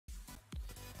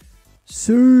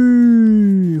So,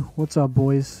 what's up,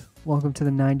 boys? Welcome to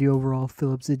the 90 overall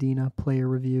Filip Zadina player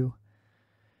review.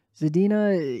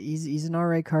 Zadina, he's an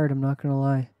alright card, I'm not gonna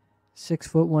lie. 6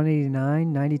 foot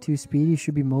 189, 92 speed, he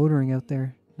should be motoring out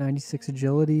there. 96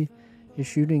 agility, his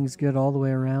shooting's good all the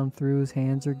way around through, his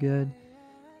hands are good.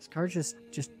 This card just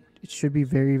it should be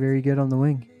very, very good on the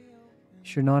wing.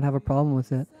 Should not have a problem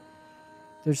with it.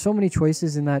 There's so many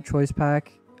choices in that choice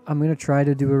pack. I'm gonna try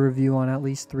to do a review on at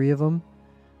least 3 of them.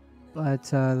 But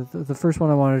the first one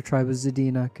I wanted to try was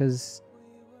Zadina because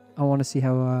I want to see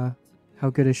how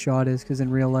good his shot is, because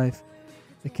in real life,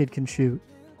 the kid can shoot.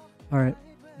 Alright,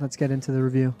 let's get into the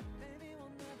review.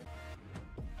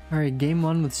 Alright, game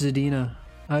 1 with Zadina.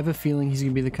 I have a feeling he's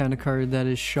going to be the kind of card that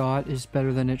his shot is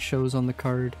better than it shows on the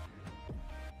card.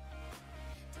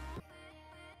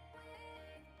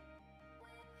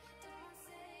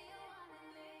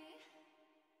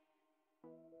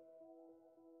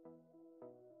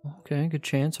 Okay, good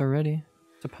chance already.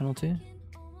 It's a penalty.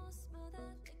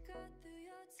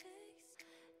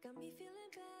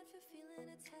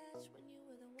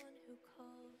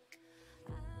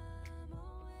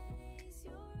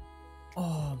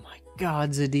 Oh my god,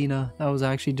 Zadina. That was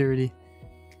actually dirty.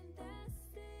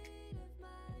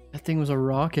 That thing was a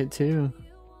rocket too.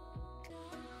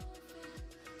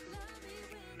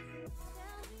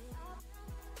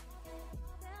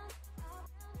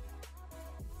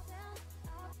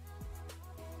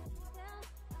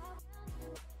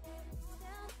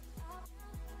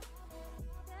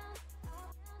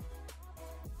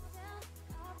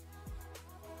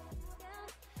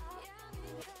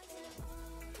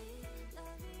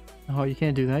 Oh, you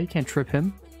can't do that. You can't trip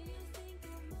him.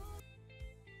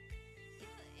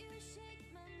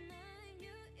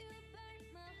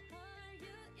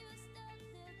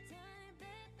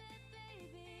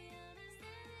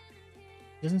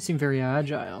 Doesn't seem very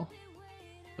agile.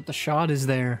 But the shot is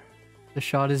there. The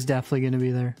shot is definitely going to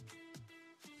be there.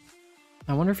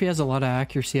 I wonder if he has a lot of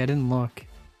accuracy. I didn't look.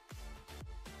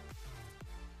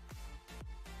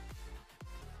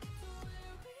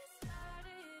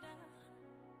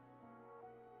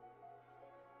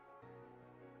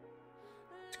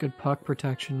 Good puck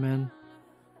protection, man.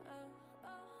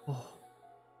 Oh.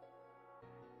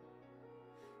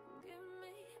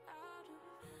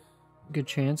 Good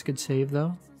chance, good save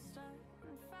though.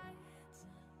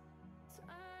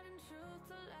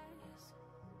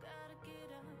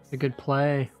 It's a good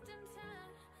play.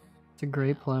 It's a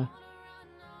great play.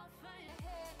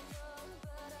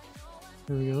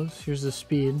 Here he goes. Here's the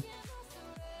speed.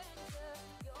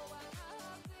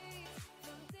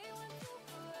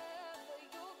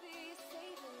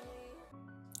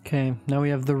 Okay, now we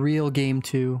have the real game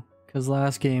 2, because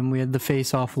last game we had the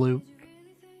face-off loop.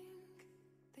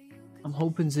 I'm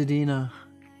hoping Zadina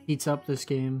heats up this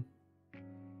game.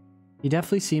 He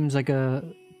definitely seems like a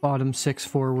bottom 6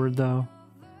 forward though,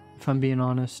 if I'm being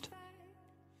honest,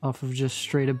 off of just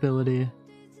straight ability.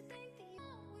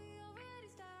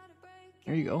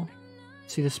 There you go.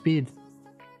 See the speed.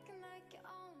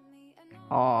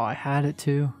 Oh, I had it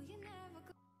too.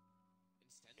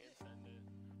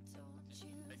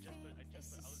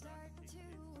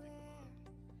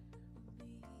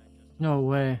 No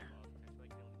way.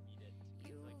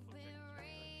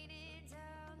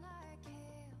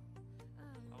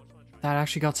 That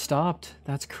actually got stopped.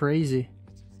 That's crazy.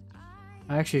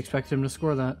 I actually expected him to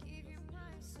score that.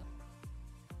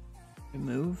 Good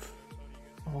move.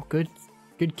 Oh, good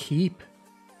keep.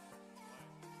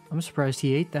 I'm surprised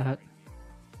he ate that.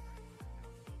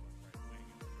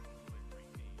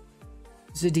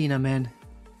 Zadina, man.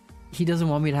 He doesn't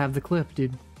want me to have the clip,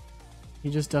 dude.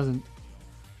 He just doesn't.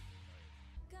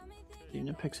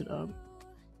 Zadina picks it up.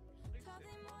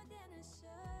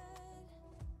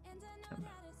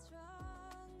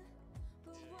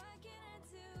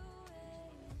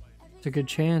 It's a good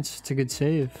chance. It's a good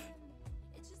save.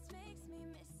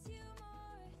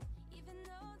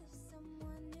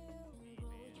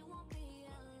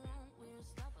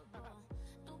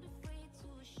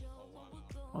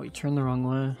 Oh, he turned the wrong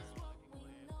way.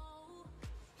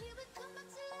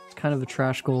 It's kind of a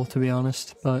trash goal, to be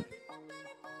honest, but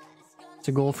it's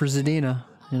a goal for Zadina,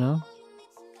 you know?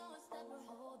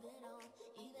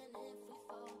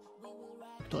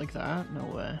 Like that? No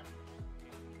way.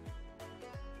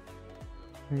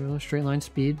 Here you go, straight line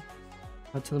speed.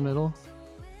 Out to the middle.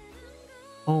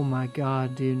 Oh my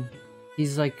god, dude.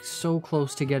 He's like so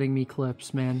close to getting me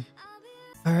clips, man.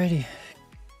 Alrighty.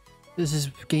 This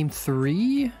is game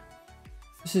 3?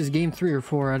 This is game 3 or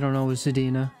 4, I don't know, with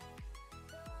Zadina.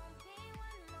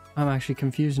 I'm actually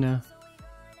confused now.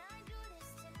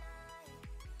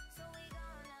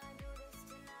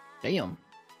 Damn.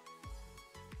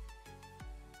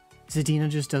 Zadina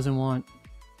just doesn't want.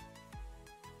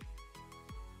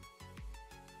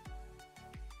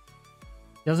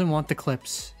 He doesn't want the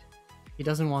clips. He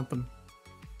doesn't want them.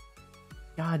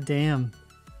 God damn.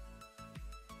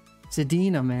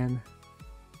 Zadina, man.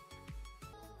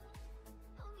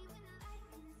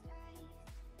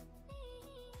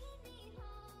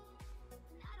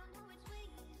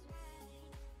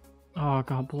 Oh,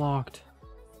 got blocked.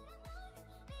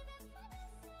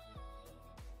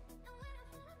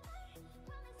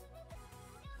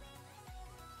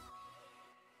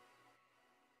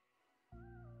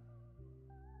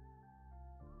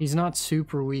 He's not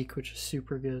super weak, which is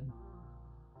super good.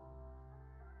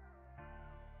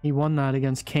 He won that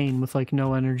against Kane with like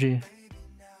no energy.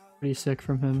 Pretty sick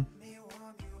from him.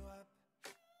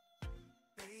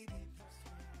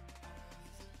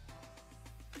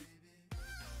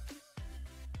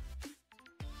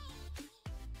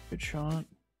 Good shot.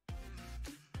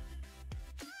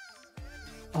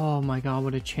 Oh my god,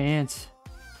 what a chance.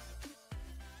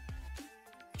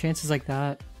 Chances like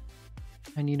that.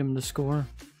 I need him to score.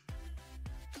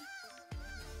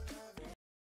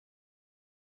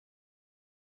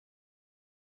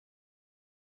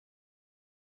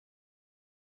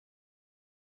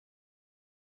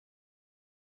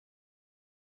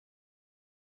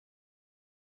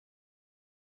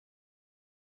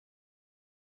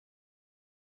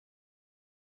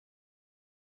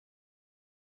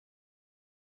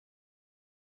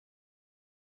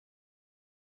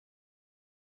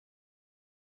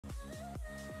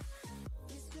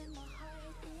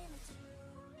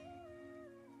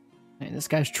 Man, this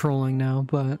guy's trolling now,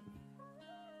 but...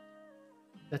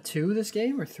 A 2 this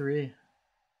game or 3? I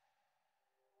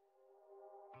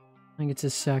think it's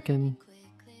his second.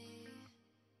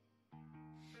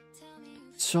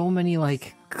 So many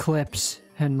like clips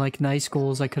and like nice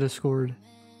goals I could have scored.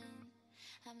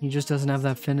 He just doesn't have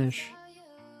that finish.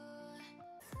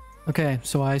 Okay,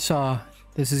 so I saw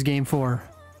this is game 4.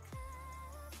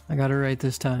 I got it right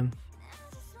this time.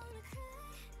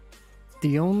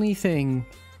 The only thing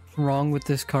wrong with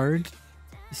this card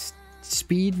is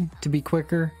speed to be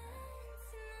quicker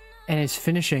and his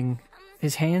finishing.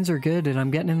 His hands are good and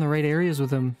I'm getting in the right areas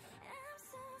with him.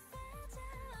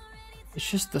 It's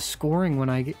just the scoring when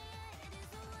I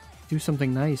do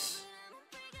something nice.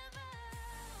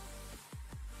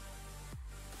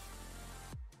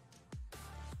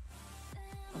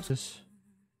 What's this?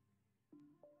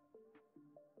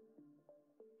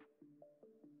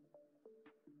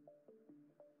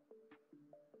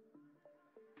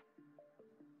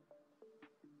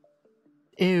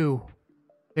 Ew.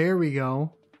 There we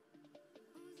go.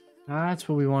 That's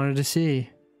what we wanted to see.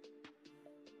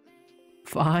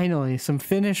 Finally, some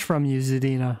finish from you,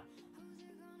 Zadina.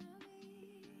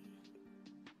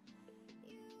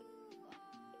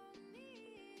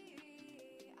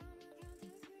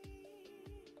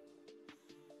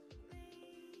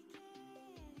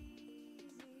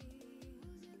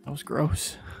 That was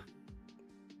gross.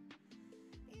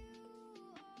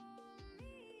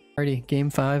 Alrighty, game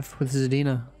 5 with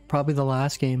Zadina. Probably the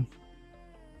last game.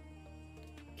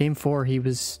 Game 4,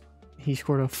 he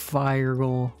scored a fire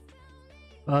goal.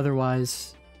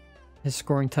 Otherwise, his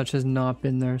scoring touch has not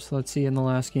been there. So let's see in the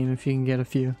last game if he can get a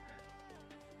few.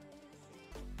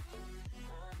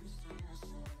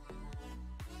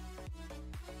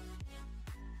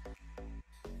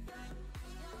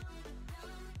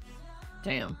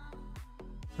 Damn.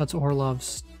 That's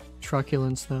Orlov's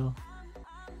truculence, though.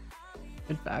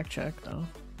 Good back check, though.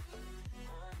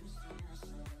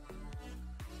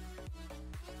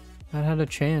 That had a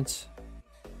chance.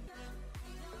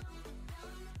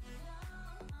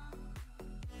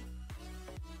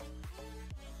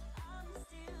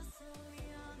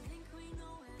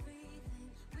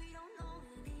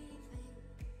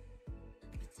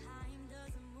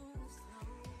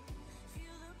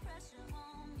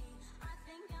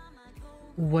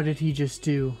 What did he just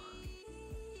do?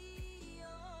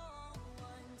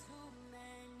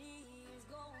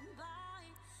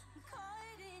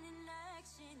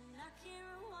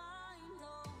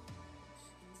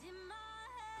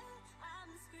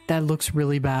 That looks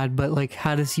really bad, but like,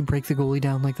 how does he break the goalie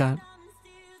down like that?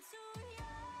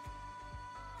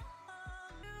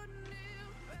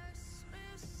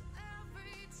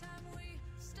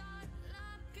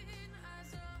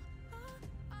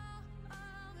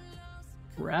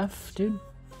 Ref, dude.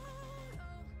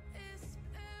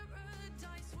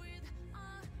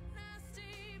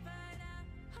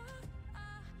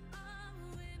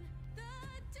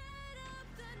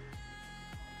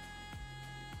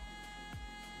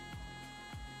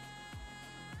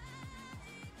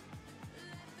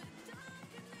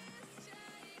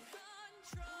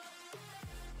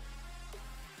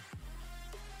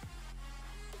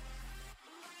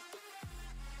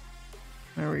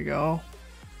 There we go.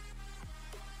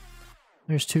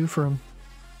 There's 2 for him.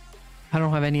 I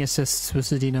don't have any assists with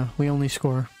Zadina. We only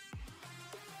score.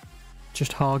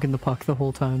 Just hogging the puck the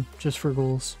whole time, just for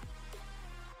goals.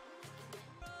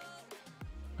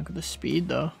 Look at the speed,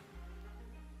 though.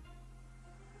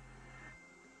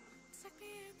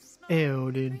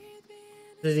 Ew, dude.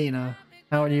 Zadina.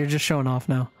 Now you're just showing off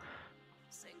now.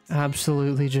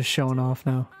 Absolutely just showing off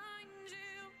now.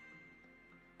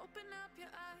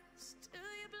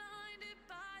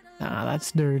 Nah,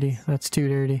 that's dirty. That's too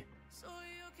dirty.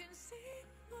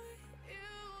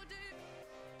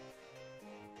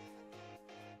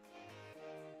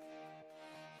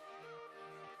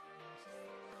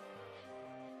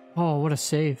 Oh, what a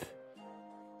save.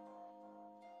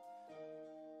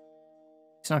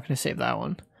 He's not going to save that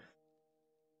one.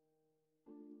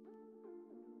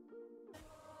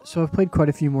 So I've played quite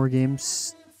a few more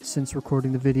games since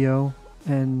recording the video,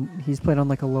 and he's played on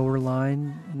like a lower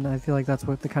line, and I feel like that's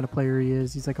what the kind of player he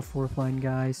is. He's like a 4th line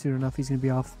guy. Soon enough, he's going to be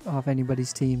off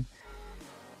anybody's team.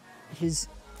 His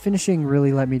finishing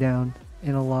really let me down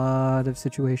in a lot of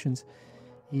situations.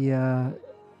 He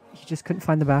just couldn't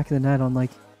find the back of the net on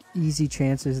like easy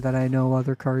chances that I know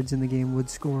other cards in the game would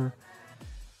score.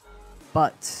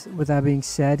 But with that being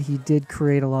said, he did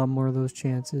create a lot more of those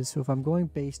chances. So if I'm going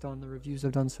based on the reviews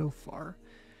I've done so far,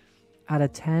 out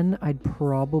of 10, I'd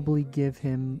probably give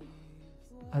him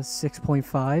a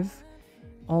 6.5,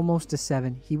 almost a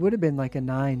 7. He would have been like a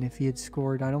 9 if he had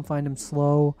scored. I don't find him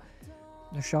slow.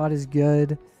 The shot is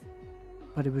good,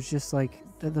 but it was just like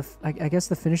I guess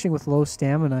the finishing with low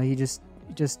stamina. He just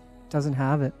doesn't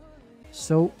have it.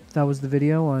 So that was the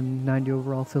video on 90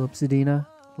 overall Filip Zadina.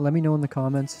 Let me know in the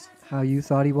comments how you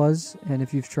thought he was, and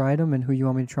if you've tried him, and who you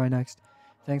want me to try next.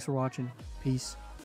 Thanks for watching. Peace.